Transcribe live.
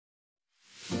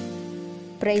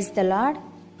Praise the lord.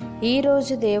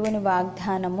 ఈరోజు దేవుని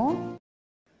వాగ్దానము,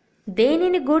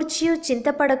 దేనిని గూర్చియు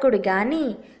చింతపడకుడు గాని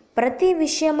ప్రతి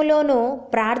విషయములోనూ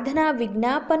ప్రార్థనా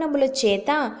విజ్ఞాపనముల చేత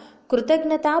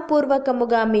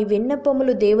కృతజ్ఞతాపూర్వకముగా మీ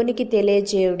విన్నపములు దేవునికి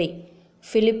తెలియజేయుడి.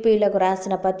 ఫిలిప్పీలకు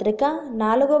రాసిన పత్రిక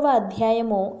 4వ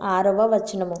అధ్యాయము 6వ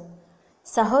వచనము.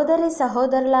 సహోదరి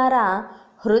సహోదరులారా,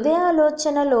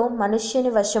 హృదయాలోచనలు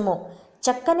మనుష్యుని వశము,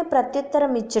 చక్కని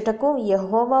ప్రత్యుత్తరం ఇచ్చుటకు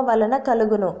యెహోవా వలన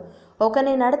కలుగును.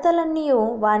 ఒకని నడతలన్నీయు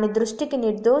వాని దృష్టికి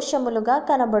నిర్దోషములుగా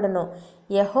కనబడును.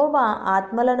 యెహోవా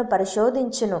ఆత్మలను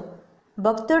పరిశోధించును.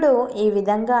 భక్తుడు ఈ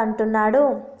విధంగా అంటున్నాడు,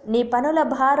 నీ పనుల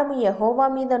భారము యెహోవా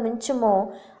మీద నుంచుమో,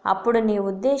 అప్పుడు నీ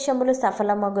ఉద్దేశములు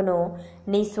సఫలమగును.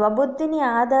 నీ స్వబుద్ధిని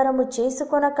ఆధారము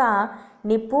చేసుకొనక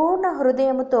నీ పూర్ణ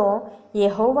హృదయముతో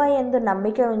యెహోవా యందు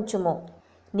నమ్మిక ఉంచుము.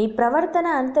 నీ ప్రవర్తన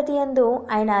అంతటి యందు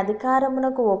ఆయన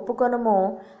అధికారమునకు ఒప్పుకొనుము,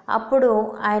 అప్పుడు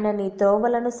ఆయన నీ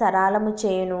త్రోవలను సరాలము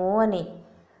చేయును అని.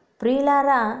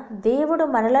 ప్రియులారా, దేవుడు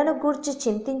మనలను గూర్చి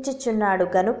చింతించుచున్నాడు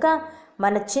గనుక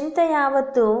మన చింత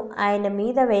యావత్తు ఆయన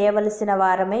మీద వేయవలసిన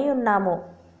వారమై ఉన్నాము.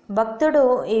 భక్తుడు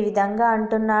ఈ విధంగా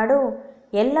అంటున్నాడు,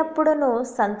 ఎల్లప్పుడూ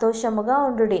సంతోషముగా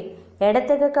ఉండుడి,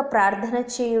 ఎడతెగక ప్రార్థన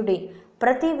చేయుడి,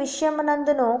 ప్రతి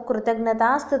విషయమునందును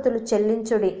కృతజ్ఞతాస్తుతులు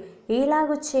చెల్లించుడి.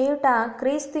 ఈలాగు చేయుట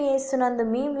క్రీస్తు యేసునందు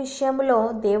మీ విషయములో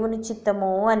దేవుని చిత్తము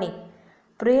అని.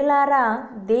 ప్రియులారా,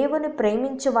 దేవుని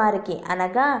ప్రేమించు వారికి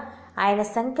అనగా ఆయన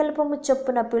సంకల్పము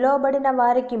చొప్పున పిలువబడిన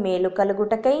వారికి మేలు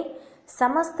కలుగుటకై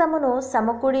సమస్తమును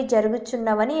సమకూడి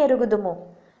జరుగుచున్నవని ఎరుగుదుము.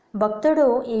 భక్తుడు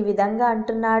ఈ విధంగా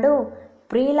అంటున్నాడు,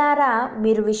 ప్రియులారా,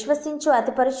 మీరు విశ్వసించు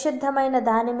అతి పరిశుద్ధమైన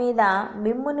దాని మీద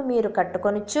మిమ్మును మీరు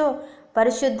కట్టుకొనుచు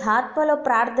పరిశుద్ధాత్మలో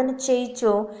ప్రార్థన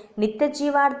చేయుచు నిత్య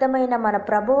జీవార్థమైన మన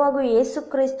ప్రభువగు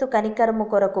యేసుక్రీస్తు కనికరము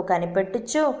కొరకు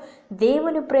కనిపెట్టుచు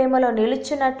దేవుని ప్రేమలో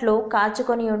నిలుచున్నట్లు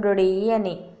కాచుకొని ఉండుడి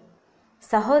అని.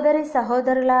 సహోదరి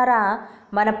సహోదరులారా,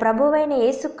 మన ప్రభువైన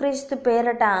యేసుక్రీస్తు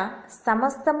పేరట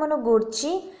సమస్తమును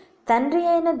గూర్చి తండ్రి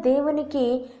అయిన దేవునికి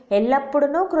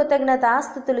ఎల్లప్పుడూ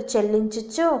కృతజ్ఞతాస్తుతులు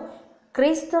చెల్లించుచు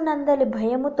క్రీస్తునందలి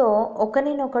భయముతో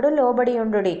ఒకనినొకడు లోబడి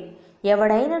ఉండుడి.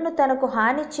 ఎవడైనను తనకు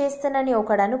హాని చేస్తనని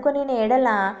ఒకడనుకొని ఎడల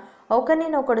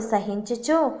ఒకనినొకడు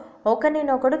సహించుచు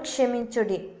ఒకనినొకడు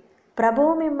క్షమించుడి.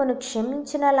 ప్రభువు మిమ్మును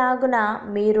క్షమించినలాగున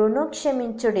మీరును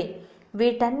క్షమించుడి.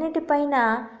 వీటన్నిటిపైన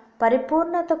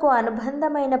పరిపూర్ణతకు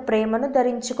అనుబంధమైన ప్రేమను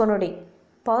ధరించుకొనుడి.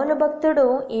 పౌలు భక్తుడు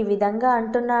ఈ విధంగా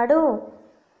అంటున్నాడు,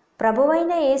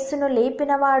 ప్రభువైన యేసును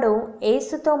లేపినవాడు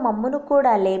యేసుతో మమ్మును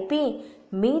కూడా లేపి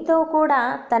మీతో కూడా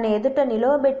తన ఎదుట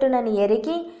నిలవబెట్టునని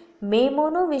ఎరిగి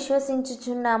మేమును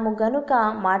విశ్వసించుచున్నాము గనుక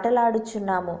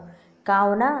మాటలాడుచున్నాము.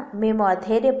 కావున మేము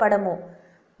అధైర్యపడము.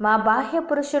 మా బాహ్య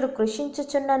పురుషుడు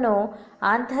కృషించుచున్నను,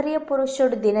 ఆంతర్య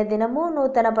పురుషుడు దినదినము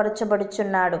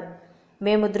నూతనపరచబడుచున్నాడు.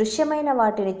 మేము దృశ్యమైన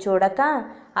వాటిని చూడక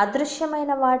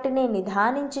అదృశ్యమైన వాటిని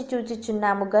నిదానించి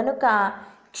చూచుచున్నాము గనుక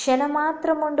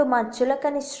క్షణమాత్రముండు మా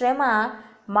చులకని శ్రమ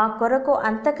మా కొరకు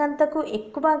అంతకంతకు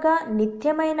ఎక్కువగా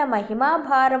నిత్యమైన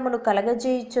మహిమాభారమును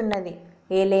కలగజేయుచున్నది.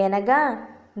 ఏలేనగా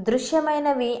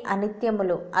దృశ్యమైనవి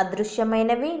అనిత్యములు,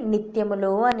 అదృశ్యమైనవి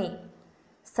నిత్యములు అని.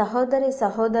 సహోదరి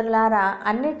సహోదరులారా,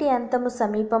 అన్నిటి అంతము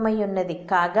సమీపమై ఉన్నది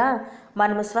కాగా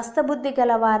మనము స్వస్థబుద్ధి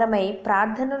గల వారమై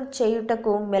ప్రార్థనలు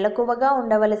చేయుటకు మెలకువగా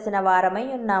ఉండవలసిన వారమై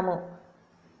ఉన్నాము.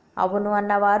 అవును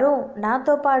అన్నవారు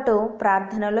నాతో పాటు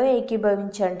ప్రార్థనలో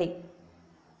ఏకీభవించండి.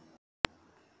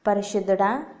 పరిశుద్ధుడా,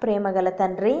 ప్రేమగల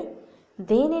తండ్రి,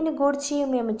 దేనిని గూర్చి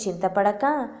మేము చింతపడక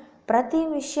ప్రతి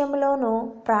విషయంలోనూ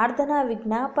ప్రార్థనా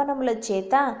విజ్ఞాపనముల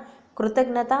చేత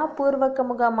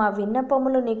కృతజ్ఞతాపూర్వకముగా మా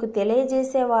విన్నపములు నీకు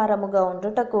తెలియజేసే వారముగా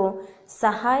ఉండుటకు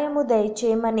సహాయము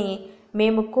దయచేయమని,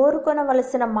 మేము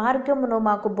కోరుకొనవలసిన మార్గమును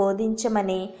మాకు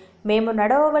బోధించమని, మేము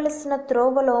నడవవలసిన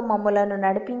త్రోవలో మమ్ములను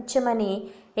నడిపించమని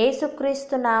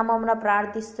యేసుక్రీస్తు నామమున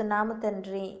ప్రార్థిస్తున్నాము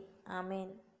తండ్రి.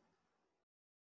 ఆమేన్.